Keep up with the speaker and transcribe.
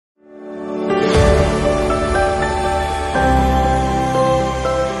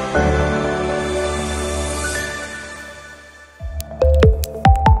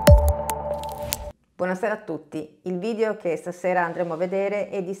Buonasera a tutti. Il video che stasera andremo a vedere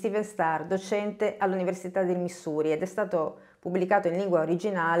è di Steven Starr, docente all'Università del Missouri, ed è stato pubblicato in lingua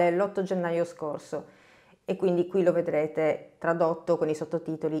originale l'8 gennaio scorso e quindi qui lo vedrete tradotto con i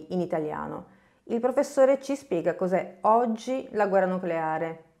sottotitoli in italiano. Il professore ci spiega cos'è oggi la guerra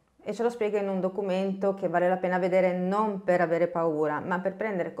nucleare e ce lo spiega in un documento che vale la pena vedere non per avere paura, ma per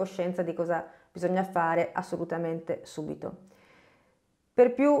prendere coscienza di cosa bisogna fare assolutamente subito.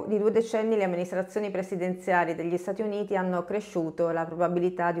 Per più di 2 decenni le amministrazioni presidenziali degli Stati Uniti hanno cresciuto la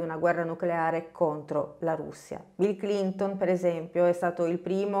probabilità di una guerra nucleare contro la Russia. Bill Clinton, per esempio, è stato il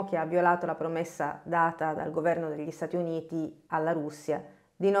primo che ha violato la promessa data dal governo degli Stati Uniti alla Russia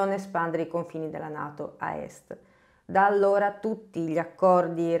di non espandere i confini della NATO a est. Da allora tutti gli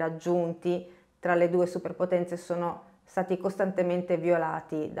accordi raggiunti tra le due superpotenze sono stati costantemente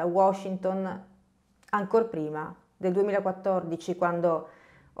violati da Washington ancor prima del 2014, quando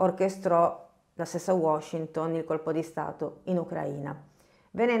orchestrò la stessa Washington il colpo di Stato in Ucraina.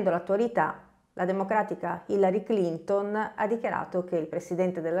 Venendo all'attualità, la democratica Hillary Clinton ha dichiarato che il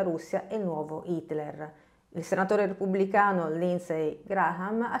presidente della Russia è il nuovo Hitler. Il senatore repubblicano Lindsey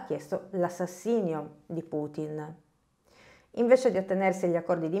Graham ha chiesto l'assassinio di Putin. Invece di attenersi agli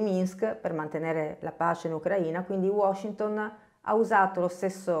accordi di Minsk per mantenere la pace in Ucraina, quindi Washington ha usato lo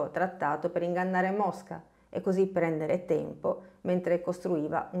stesso trattato per ingannare Mosca e così prendere tempo mentre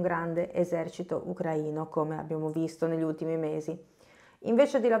costruiva un grande esercito ucraino, come abbiamo visto negli ultimi mesi.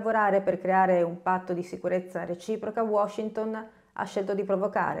 Invece di lavorare per creare un patto di sicurezza reciproca, Washington ha scelto di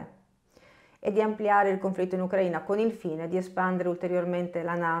provocare e di ampliare il conflitto in Ucraina con il fine di espandere ulteriormente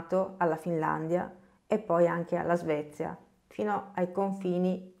la NATO alla Finlandia e poi anche alla Svezia, fino ai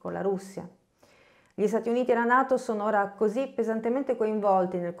confini con la Russia. Gli Stati Uniti e la NATO sono ora così pesantemente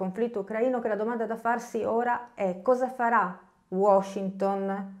coinvolti nel conflitto ucraino che la domanda da farsi ora è: cosa farà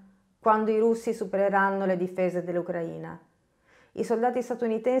Washington quando i russi supereranno le difese dell'Ucraina? I soldati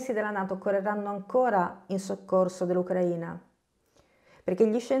statunitensi della NATO correranno ancora in soccorso dell'Ucraina? Perché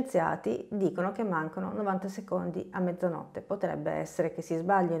gli scienziati dicono che mancano 90 secondi a mezzanotte. Potrebbe essere che si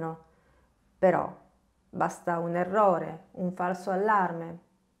sbaglino, però basta un errore, un falso allarme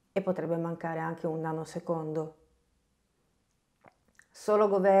e potrebbe mancare anche un nanosecondo. Solo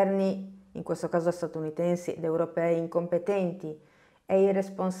governi, in questo caso statunitensi ed europei, incompetenti e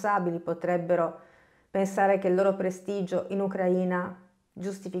irresponsabili potrebbero pensare che il loro prestigio in Ucraina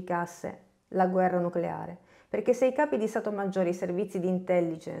giustificasse la guerra nucleare. Perché se i capi di Stato maggiori, i servizi di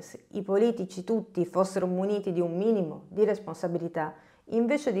intelligence, i politici tutti fossero muniti di un minimo di responsabilità,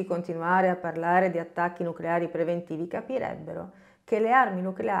 invece di continuare a parlare di attacchi nucleari preventivi, capirebbero che le armi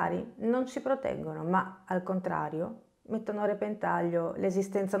nucleari non ci proteggono, ma al contrario mettono a repentaglio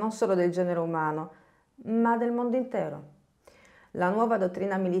l'esistenza non solo del genere umano, ma del mondo intero. La nuova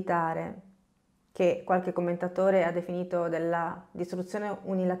dottrina militare, che qualche commentatore ha definito della distruzione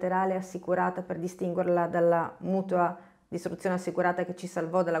unilaterale assicurata per distinguerla dalla mutua distruzione assicurata che ci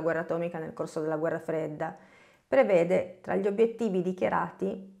salvò dalla guerra atomica nel corso della guerra fredda, prevede tra gli obiettivi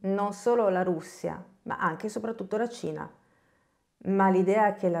dichiarati non solo la Russia, ma anche e soprattutto la Cina. Ma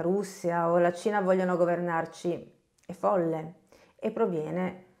l'idea che la Russia o la Cina vogliano governarci è folle e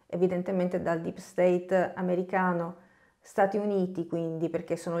proviene evidentemente dal deep state americano, Stati Uniti quindi,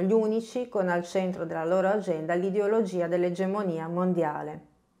 perché sono gli unici con al centro della loro agenda l'ideologia dell'egemonia mondiale.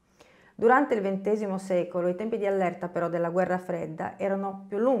 Durante il XX secolo i tempi di allerta però della guerra fredda erano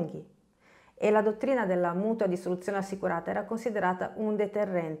più lunghi e la dottrina della mutua distruzione assicurata era considerata un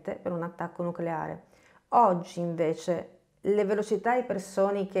deterrente per un attacco nucleare. Oggi invece le velocità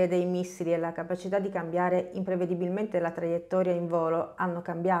ipersoniche dei missili e la capacità di cambiare imprevedibilmente la traiettoria in volo hanno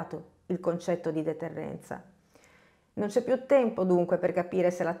cambiato il concetto di deterrenza. Non c'è più tempo dunque per capire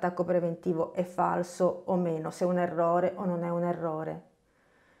se l'attacco preventivo è falso o meno, se è un errore o non è un errore.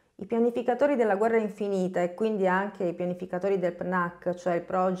 I pianificatori della guerra infinita e quindi anche i pianificatori del PNAC, cioè il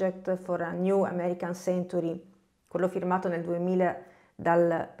Project for a New American Century, quello firmato nel 2000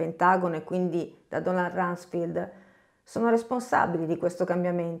 dal Pentagono e quindi da Donald Rumsfeld, sono responsabili di questo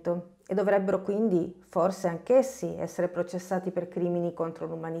cambiamento e dovrebbero quindi forse anch'essi essere processati per crimini contro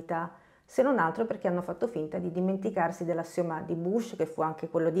l'umanità, se non altro perché hanno fatto finta di dimenticarsi dell'assioma di Bush, che fu anche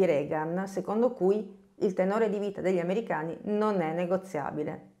quello di Reagan, secondo cui il tenore di vita degli americani non è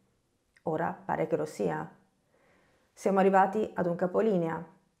negoziabile. Ora pare che lo sia. Siamo arrivati ad un capolinea.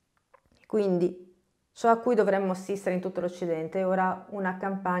 Quindi ciò a cui dovremmo assistere in tutto l'Occidente è ora una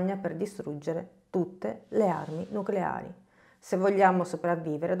campagna per distruggere tutte le armi nucleari. Se vogliamo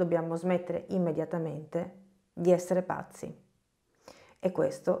sopravvivere dobbiamo smettere immediatamente di essere pazzi. E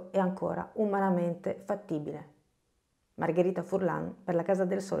questo è ancora umanamente fattibile. Margherita Furlan per la Casa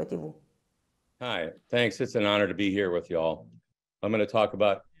del Sole TV. Hi, thanks. It's an honor to be here with y'all. I'm going to talk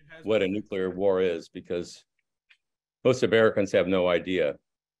about what a nuclear war is because most Americans have no idea.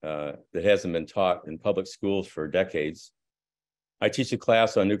 That hasn't been taught in public schools for decades. I teach a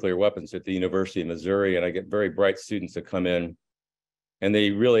class on nuclear weapons at the University of Missouri, and I get very bright students that come in, and they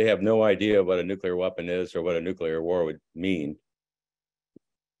really have no idea what a nuclear weapon is or what a nuclear war would mean.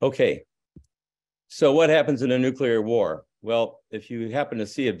 Okay, so what happens in a nuclear war? Well, if you happen to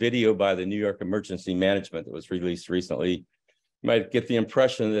see a video by the New York Emergency Management that was released recently, you might get the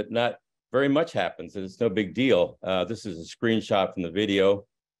impression that not very much happens, and it's no big deal. This is a screenshot from the video.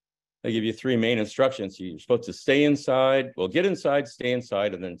 They give you three main instructions. You're supposed to stay inside, well, get inside, stay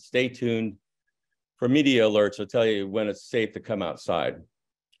inside, and then stay tuned for media alerts will tell you when it's safe to come outside.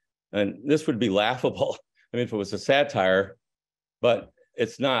 And this would be laughable, I mean, if it was a satire, but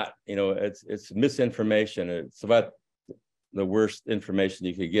it's not, you know, it's misinformation. It's about the worst information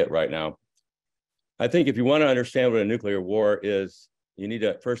you could get right now. I think if you want to understand what a nuclear war is, you need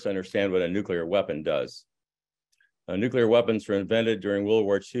to first understand what a nuclear weapon does. Nuclear weapons were invented during World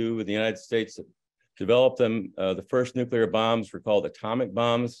War II. The United States developed them. The first nuclear bombs were called atomic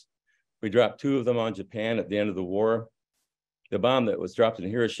bombs. We dropped 2 of them on Japan at the end of the war. The bomb that was dropped in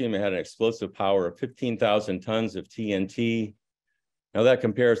Hiroshima had an explosive power of 15,000 tons of TNT. Now that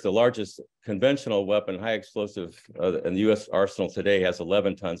compares to the largest conventional weapon, high explosive, in the US arsenal today has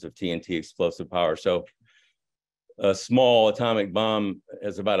 11 tons of TNT explosive power. So a small atomic bomb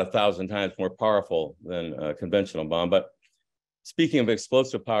is about 1,000 times more powerful than a conventional bomb. But speaking of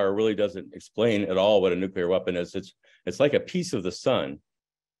explosive power, really doesn't explain at all what a nuclear weapon is. It's like a piece of the sun.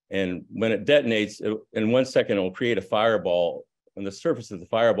 And when it detonates, in 1 second, it will create a fireball. And the surface of the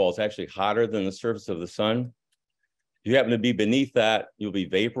fireball is actually hotter than the surface of the sun. If you happen to be beneath that, you'll be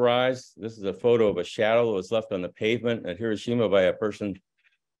vaporized. This is a photo of a shadow that was left on the pavement at Hiroshima by a person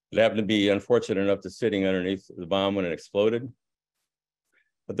that happened to be unfortunate enough to sitting underneath the bomb when it exploded.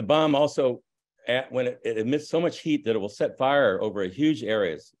 But the bomb also, when it emits so much heat that it will set fire over a huge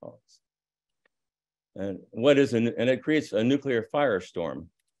areas. And it creates a nuclear firestorm.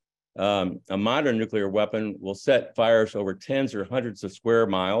 A modern nuclear weapon will set fires over tens or hundreds of square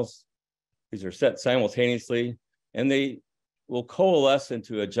miles. These are set simultaneously, and they will coalesce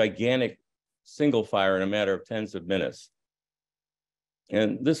into a gigantic single fire in a matter of tens of minutes.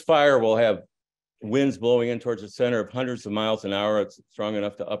 And this fire will have winds blowing in towards the center of hundreds of miles an hour. It's strong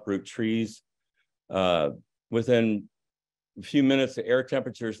enough to uproot trees. Within a few minutes, the air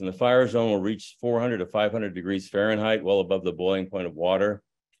temperatures in the fire zone will reach 400 to 500 degrees Fahrenheit, well above the boiling point of water.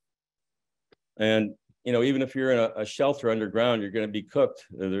 And, you know, even if you're in a shelter underground, you're going to be cooked.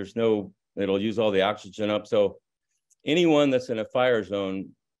 It'll use all the oxygen up. So anyone that's in a fire zone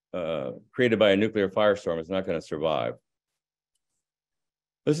created by a nuclear firestorm is not going to survive.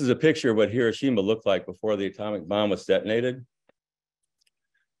 This is a picture of what Hiroshima looked like before the atomic bomb was detonated.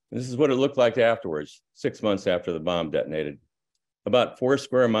 This is what it looked like afterwards, 6 months after the bomb detonated. About 4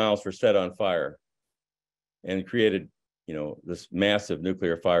 square miles were set on fire and created, you know, this massive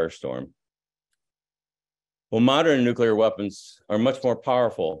nuclear firestorm. Well, modern nuclear weapons are much more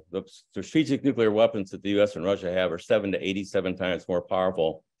powerful. The strategic nuclear weapons that the US and Russia have are 7 to 87 times more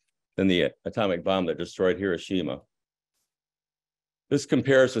powerful than the atomic bomb that destroyed Hiroshima. This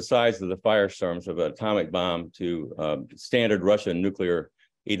compares the size of the firestorms of an atomic bomb to standard Russian nuclear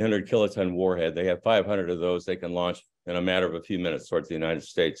 800 kiloton warhead. They have 500 of those they can launch in a matter of a few minutes towards the United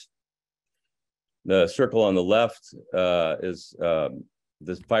States. The circle on the left is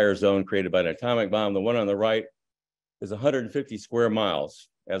this fire zone created by an atomic bomb. The one on the right is 150 square miles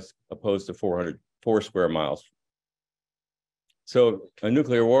as opposed to 404 square miles. So a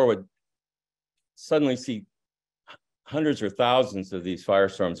nuclear war would suddenly see hundreds or thousands of these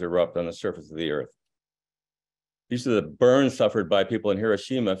firestorms erupt on the surface of the earth. These are the burns suffered by people in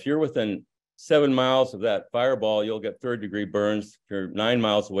Hiroshima. If you're within 7 miles of that fireball, you'll get 3rd-degree burns. If you're 9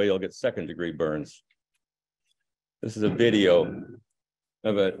 miles away, you'll get 2nd-degree burns. This is a video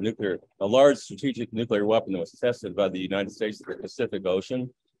of a large strategic nuclear weapon that was tested by the United States in the Pacific Ocean.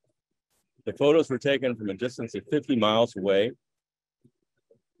 The photos were taken from a distance of 50 miles away.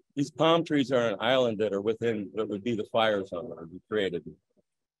 These palm trees are on an island that are within what would be the fire zone that would be created.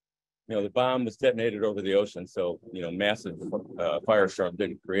 You know, the bomb was detonated over the ocean, so, you know, massive firestorm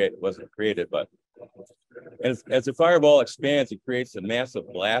wasn't created, but as the fireball expands, it creates a massive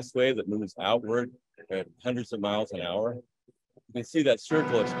blast wave that moves outward at hundreds of miles an hour. You can see that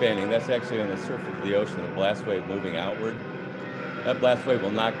circle expanding. That's actually on the surface of the ocean, a blast wave moving outward. That blast wave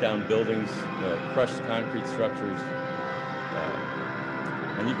will knock down buildings, crush concrete structures.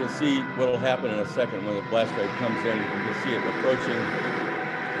 And you can see what will happen in a second when the blast wave comes in. You can see it approaching.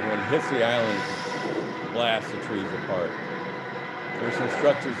 And when it hits the island, it blasts the trees apart. There's some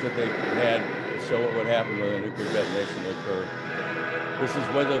structures that they had to show what would happen when a nuclear detonation would occur. This is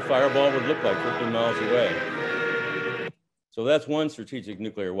what the fireball would look like 15 miles away. So that's one strategic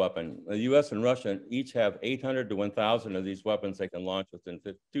nuclear weapon. The US and Russia each have 800 to 1,000 of these weapons they can launch within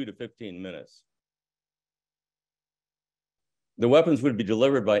 2 to 15 minutes. The weapons would be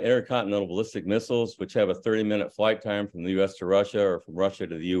delivered by intercontinental ballistic missiles, which have a 30-minute flight time from the US to Russia or from Russia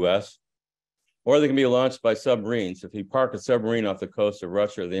to the US. Or they can be launched by submarines. If you park a submarine off the coast of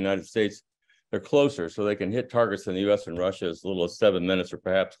Russia or the United States, they're closer, so they can hit targets in the US and Russia as little as 7 minutes or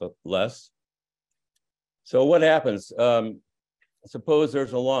perhaps less. So what happens? Suppose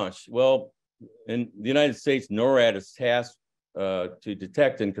there's a launch. Well, in the United States, NORAD is tasked to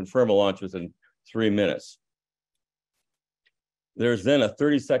detect and confirm a launch within 3 minutes. There's then a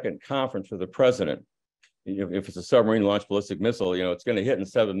 30-second conference with the president. If it's a submarine launched ballistic missile, it's going to hit in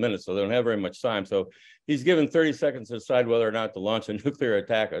 7 minutes, so they don't have very much time. So he's given 30 seconds to decide whether or not to launch a nuclear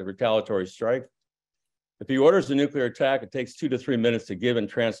attack, a retaliatory strike. If he orders a nuclear attack, it takes 2 to 3 minutes to give and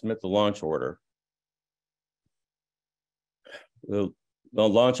transmit the launch order. The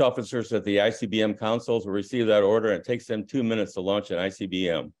launch officers at the ICBM consoles will receive that order, and it takes them 2 minutes to launch an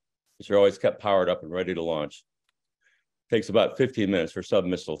ICBM, which are always kept powered up and ready to launch. It takes about 15 minutes for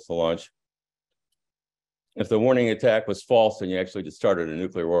sub-missiles to launch. If the warning attack was false, then you actually just started a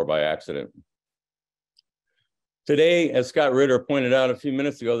nuclear war by accident. Today, as Scott Ritter pointed out a few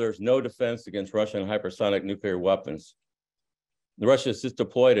minutes ago, there's no defense against Russian hypersonic nuclear weapons. Russia has just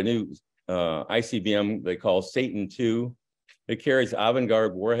deployed a new ICBM they call Satan II. It carries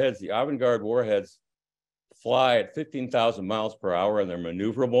avant-garde warheads. The avant-garde warheads fly at 15,000 miles per hour, and they're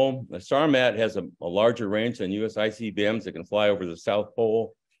maneuverable. The Sarmat has a larger range than US ICBMs that can fly over the South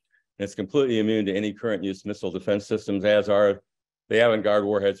Pole. And it's completely immune to any current use missile defense systems, as are the avant-garde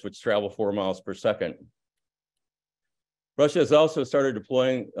warheads, which travel 4 miles per second. Russia has also started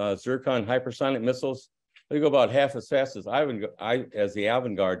deploying Zircon hypersonic missiles. They go about half as fast as the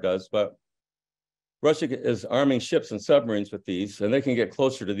avant-garde does, but Russia is arming ships and submarines with these, and they can get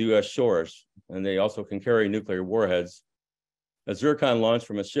closer to the US shores, and they also can carry nuclear warheads. A Zircon launch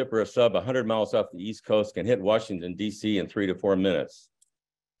from a ship or a sub 100 miles off the East Coast can hit Washington, D.C. in 3 to 4 minutes.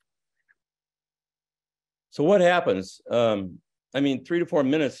 So what happens? 3 to 4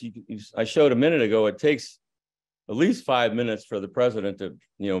 minutes, I showed a minute ago, it takes at least 5 minutes for the president to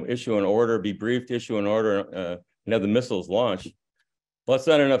issue an order, be briefed, issue an order, and have the missiles launched. Well, that's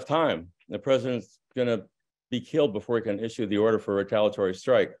not enough time. The president's going to be killed before he can issue the order for a retaliatory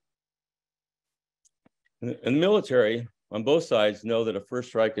strike. And the military on both sides know that a first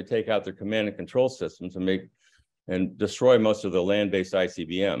strike could take out their command and control systems and destroy most of the land-based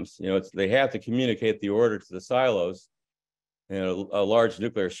ICBMs. They have to communicate the order to the silos, and a large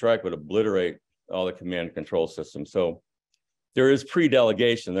nuclear strike would obliterate all the command and control systems. So there is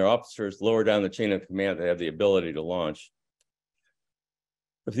pre-delegation. There are officers lower down the chain of command that have the ability to launch.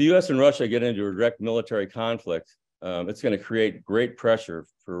 If the US and Russia get into a direct military conflict, it's going to create great pressure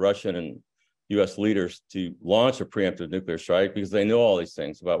for Russian and US leaders to launch a preemptive nuclear strike, because they know all these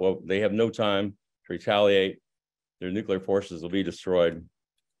things about they have no time to retaliate. Their nuclear forces will be destroyed.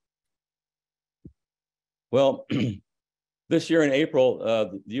 Well, this year in April,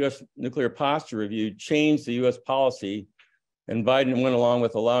 the US Nuclear Posture Review changed the US policy, and Biden went along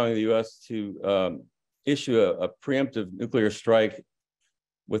with allowing the US to issue a preemptive nuclear strike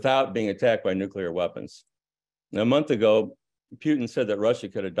without being attacked by nuclear weapons. Now, a month ago, Putin said that Russia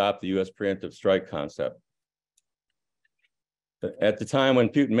could adopt the US preemptive strike concept. At the time when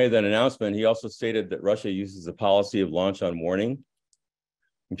Putin made that announcement, he also stated that Russia uses a policy of launch on warning.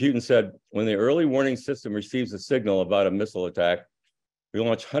 And Putin said, when the early warning system receives a signal about a missile attack, we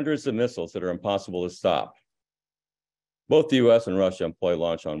launch hundreds of missiles that are impossible to stop. Both the US and Russia employ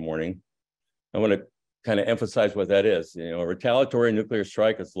launch on warning. I want to kind of emphasize what that is. A retaliatory nuclear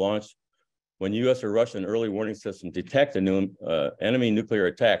strike is launched when US or Russian early warning systems detect a new enemy nuclear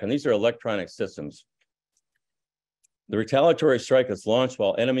attack, and these are electronic systems. The retaliatory strike is launched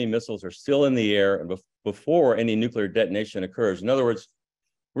while enemy missiles are still in the air and before any nuclear detonation occurs. In other words,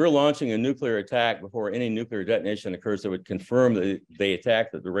 we're launching a nuclear attack before any nuclear detonation occurs that would confirm that the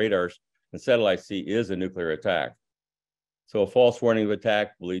attack that the radars and satellites see is a nuclear attack. So a false warning of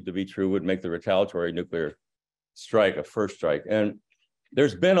attack believed to be true would make the retaliatory nuclear strike a first strike. And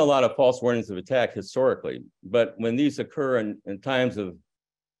there's been a lot of false warnings of attack historically, but when these occur in times of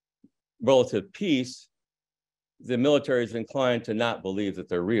relative peace, the military is inclined to not believe that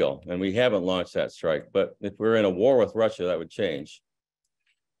they're real, and we haven't launched that strike. But if we're in a war with Russia, that would change.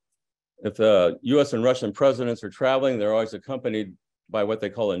 If the US and Russian presidents are traveling, they're always accompanied by what they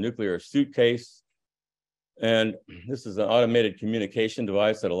call a nuclear suitcase. And this is an automated communication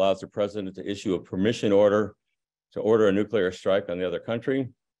device that allows the president to issue a permission order to order a nuclear strike on the other country,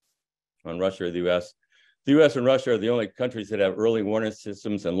 on Russia or the US. The US and Russia are the only countries that have early warning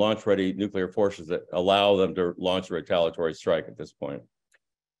systems and launch-ready nuclear forces that allow them to launch a retaliatory strike at this point.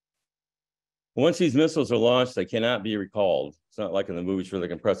 Once these missiles are launched, they cannot be recalled. It's not like in the movies where they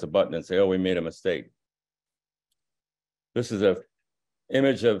can press a button and say, oh, we made a mistake. This is an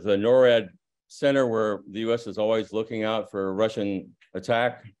image of the NORAD center where the US is always looking out for a Russian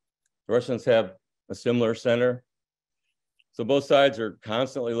attack. The Russians have a similar center. So both sides are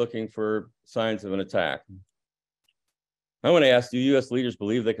constantly looking for signs of an attack. I want to ask, do US leaders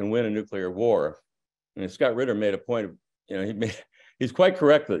believe they can win a nuclear war? And Scott Ritter made a point of, he's quite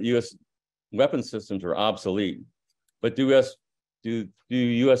correct that US weapon systems are obsolete, but do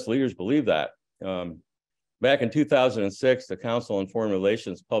US leaders believe that? Back in 2006, the Council on Foreign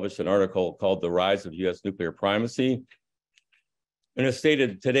Relations published an article called The Rise of US Nuclear Primacy. And it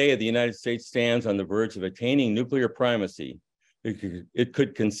stated, today the United States stands on the verge of attaining nuclear primacy. It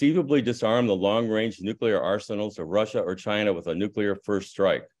could conceivably disarm the long-range nuclear arsenals of Russia or China with a nuclear first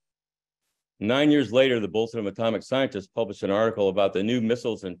strike. 9 years later, the Bulletin of Atomic Scientists published an article about the new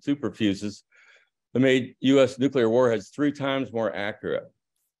missiles and superfuses that made US nuclear warheads 3 times more accurate.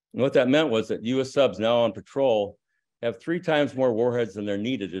 And what that meant was that US subs now on patrol have 3 times more warheads than they're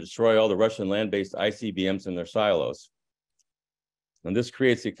needed to destroy all the Russian land-based ICBMs in their silos. And this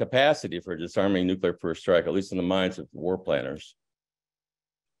creates a capacity for disarming nuclear first strike, at least in the minds of war planners.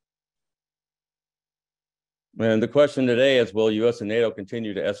 And the question today is, will US and NATO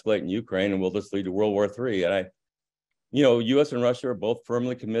continue to escalate in Ukraine, and will this lead to World War III? And US and Russia are both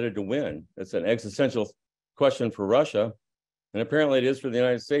firmly committed to win. It's an existential question for Russia. And apparently it is for the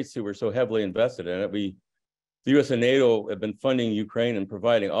United States, who were so heavily invested in it. The US and NATO have been funding Ukraine and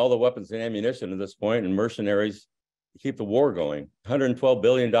providing all the weapons and ammunition at this point, and mercenaries to keep the war going. $112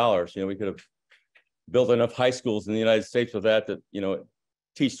 billion. We could have built enough high schools in the United States with that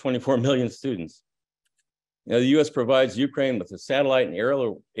teach 24 million students. The US provides Ukraine with a satellite and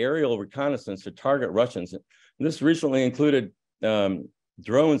aerial reconnaissance to target Russians. And this recently included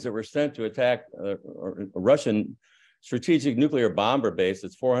drones that were sent to attack a Russian strategic nuclear bomber base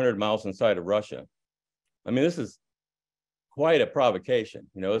that's 400 miles inside of Russia. This is quite a provocation.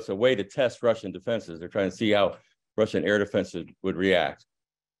 It's a way to test Russian defenses. They're trying to see how Russian air defenses would react.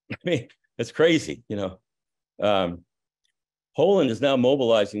 It's crazy, Poland is now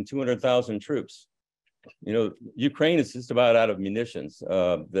mobilizing 200,000 troops. Ukraine is just about out of munitions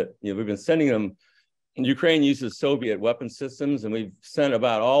we've been sending them. Ukraine uses Soviet weapon systems, and we've sent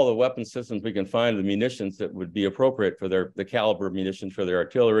about all the weapon systems we can find, the munitions that would be appropriate for the caliber of munitions for their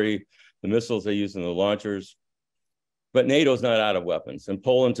artillery, the missiles they use in the launchers. But NATO's not out of weapons, and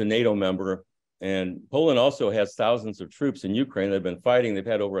Poland's a NATO member. And Poland also has thousands of troops in Ukraine. They've been fighting. They've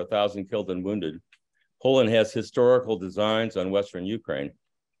had over 1,000 killed and wounded. Poland has historical designs on Western Ukraine.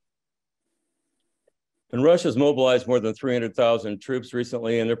 And Russia's mobilized more than 300,000 troops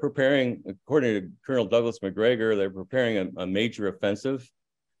recently, and they're preparing, according to Colonel Douglas McGregor, they're preparing a major offensive.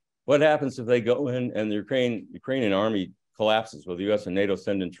 What happens if they go in and the Ukrainian army collapses? Will the US and NATO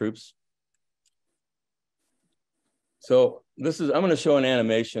send in troops? So I'm going to show an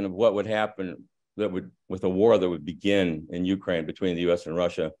animation of what would happen with a war that would begin in Ukraine between the US and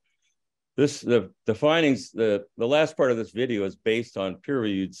Russia. The findings, the last part of this video is based on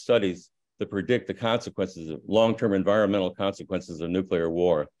peer-reviewed studies that predict the consequences of long-term environmental consequences of nuclear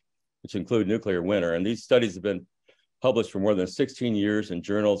war, which include nuclear winter. And these studies have been published for more than 16 years in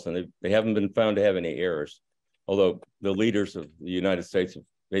journals, and they haven't been found to have any errors, although the leaders of the United States have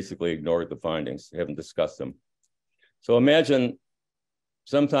basically ignored the findings. They haven't discussed them. So imagine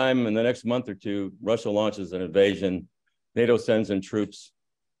sometime in the next month or two, Russia launches an invasion, NATO sends in troops,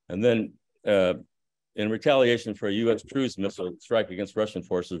 and then in retaliation for a US cruise missile strike against Russian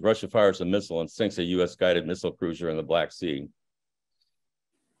forces, Russia fires a missile and sinks a US guided missile cruiser in the Black Sea.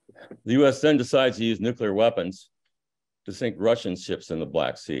 The US then decides to use nuclear weapons to sink Russian ships in the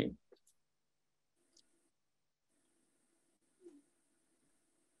Black Sea.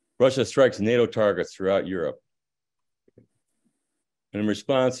 Russia strikes NATO targets throughout Europe. And in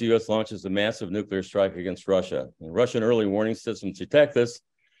response, the US launches a massive nuclear strike against Russia. And Russian early warning systems detect this.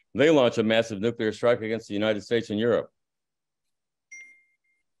 They launch a massive nuclear strike against the United States and Europe.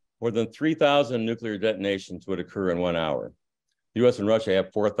 More than 3,000 nuclear detonations would occur in 1 hour. The US and Russia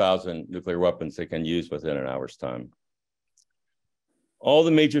have 4,000 nuclear weapons they can use within an hour's time. All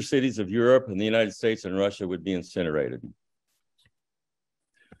the major cities of Europe and the United States and Russia would be incinerated.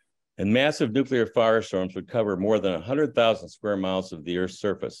 And massive nuclear firestorms would cover more than 100,000 square miles of the Earth's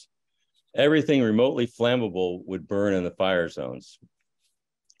surface. Everything remotely flammable would burn in the fire zones.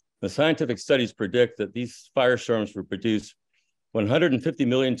 The scientific studies predict that these firestorms would produce 150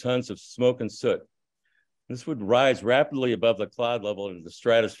 million tons of smoke and soot. This would rise rapidly above the cloud level into the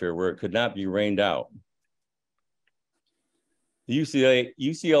stratosphere where it could not be rained out. The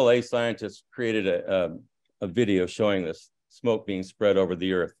UCLA scientists created a video showing this smoke being spread over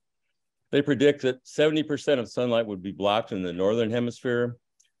the Earth. They predict that 70% of sunlight would be blocked in the northern hemisphere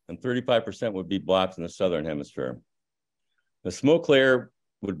and 35% would be blocked in the southern hemisphere. The smoke layer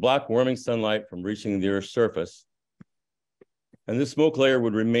would block warming sunlight from reaching the Earth's surface, and this smoke layer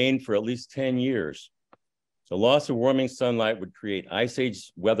would remain for at least 10 years. The loss of warming sunlight would create ice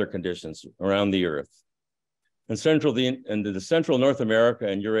age weather conditions around the Earth. In the central North America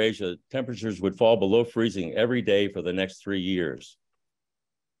and Eurasia, temperatures would fall below freezing every day for the next 3 years.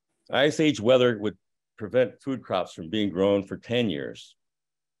 Ice age weather would prevent food crops from being grown for 10 years.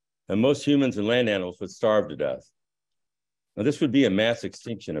 And most humans and land animals would starve to death. Now, this would be a mass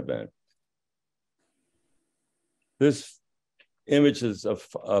extinction event. This image is of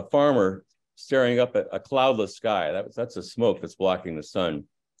a farmer staring up at a cloudless sky. That's the smoke that's blocking the sun.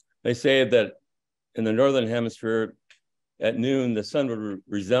 They say that in the northern hemisphere, at noon, the sun would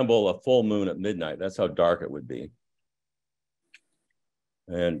resemble a full moon at midnight. That's how dark it would be.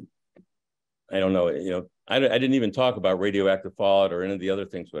 And I don't know, I didn't even talk about radioactive fallout or any of the other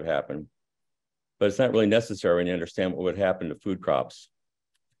things would happen, but it's not really necessary when you understand what would happen to food crops.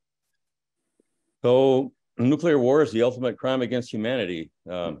 So nuclear war is the ultimate crime against humanity.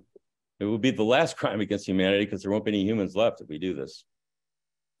 It would be the last crime against humanity because there won't be any humans left if we do this.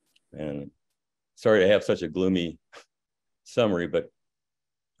 And sorry to have such a gloomy summary, but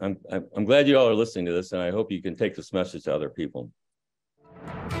I'm glad you all are listening to this, and I hope you can take this message to other people.